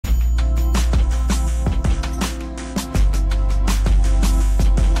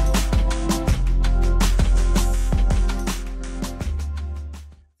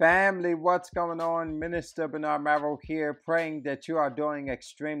Family, what's going on? Minister Bernard Marrow here, praying that you are doing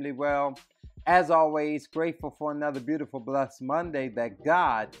extremely well. As always, grateful for another beautiful, blessed Monday that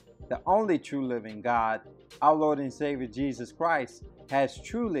God, the only true living God, our Lord and Savior Jesus Christ, has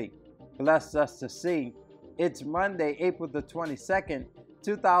truly blessed us to see. It's Monday, April the 22nd,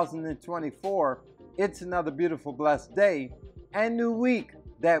 2024. It's another beautiful, blessed day and new week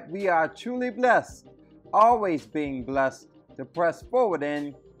that we are truly blessed, always being blessed to press forward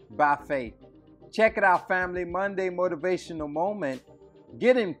in by faith. Check it out, family. Monday motivational moment.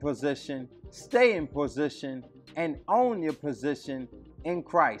 Get in position, stay in position, and own your position in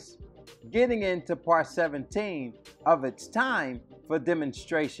Christ. Getting into part 17 of It's Time for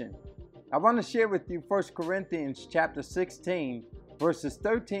Demonstration. I want to share with you 1 Corinthians chapter 16, verses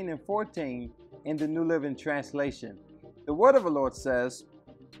 13 and 14 in the New Living Translation. The word of the Lord says,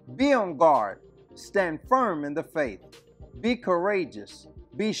 "Be on guard, stand firm in the faith, be courageous,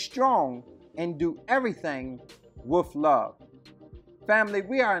 be strong, and do everything with love." Family,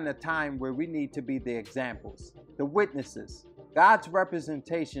 we are in a time where we need to be the examples, the witnesses, God's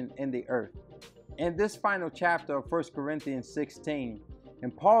representation in the earth. In this final chapter of 1 Corinthians 16,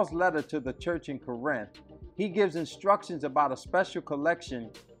 in Paul's letter to the church in Corinth, he gives instructions about a special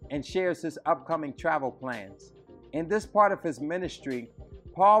collection and shares his upcoming travel plans. In this part of his ministry,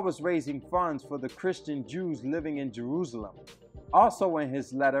 Paul was raising funds for the Christian Jews living in Jerusalem. Also in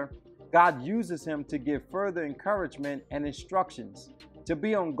his letter, God uses him to give further encouragement and instructions to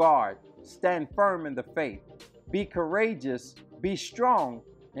be on guard, stand firm in the faith, be courageous, be strong,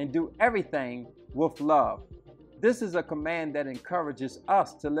 and do everything with love. This is a command that encourages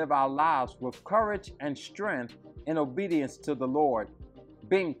us to live our lives with courage and strength in obedience to the Lord,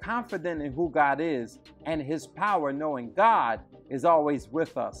 being confident in who God is and His power, knowing God is always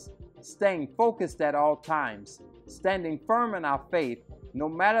with us, staying focused at all times, standing firm in our faith, no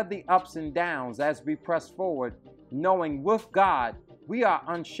matter the ups and downs as we press forward, knowing with God we are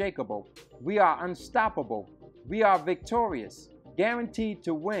unshakable, we are unstoppable, we are victorious, guaranteed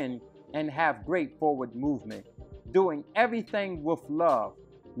to win and have great forward movement, doing everything with love,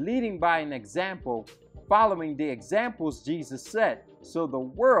 leading by an example, following the examples Jesus set, so the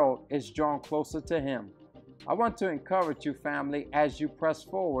world is drawn closer to Him. I want to encourage you, family, as you press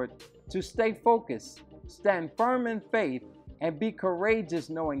forward, to stay focused, stand firm in faith, and be courageous,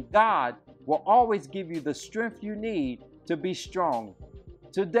 knowing God will always give you the strength you need to be strong.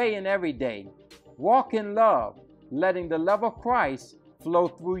 Today and every day, walk in love, letting the love of Christ flow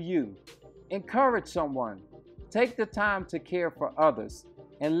through you. Encourage someone. Take the time to care for others,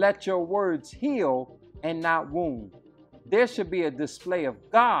 and let your words heal and not wound. There should be a display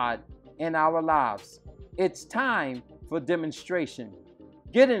of God in our lives. It's time for demonstration.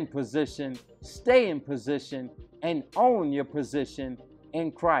 Get in position, stay in position, and own your position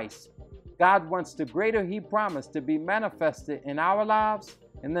in Christ. God wants the greater He promised to be manifested in our lives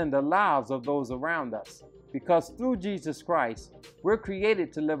and in the lives of those around us. Because through Jesus Christ, we're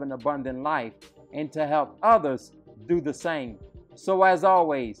created to live an abundant life and to help others do the same. So as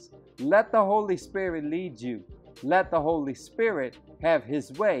always, let the Holy Spirit lead you. Let the Holy Spirit have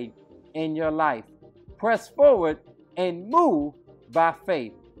His way in your life. Press forward and move by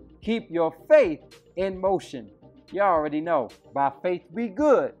faith. Keep your faith in motion. You already know, by faith we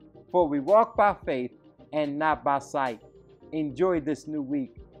good, for we walk by faith and not by sight. Enjoy this new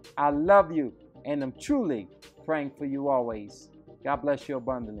week. I love you, and I'm truly praying for you always. God bless you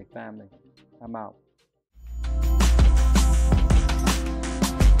abundantly, family. I'm out.